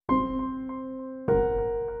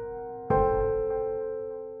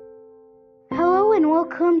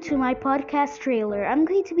welcome to my podcast trailer. I'm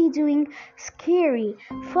going to be doing scary,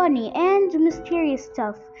 funny, and mysterious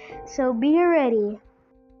stuff, so be ready.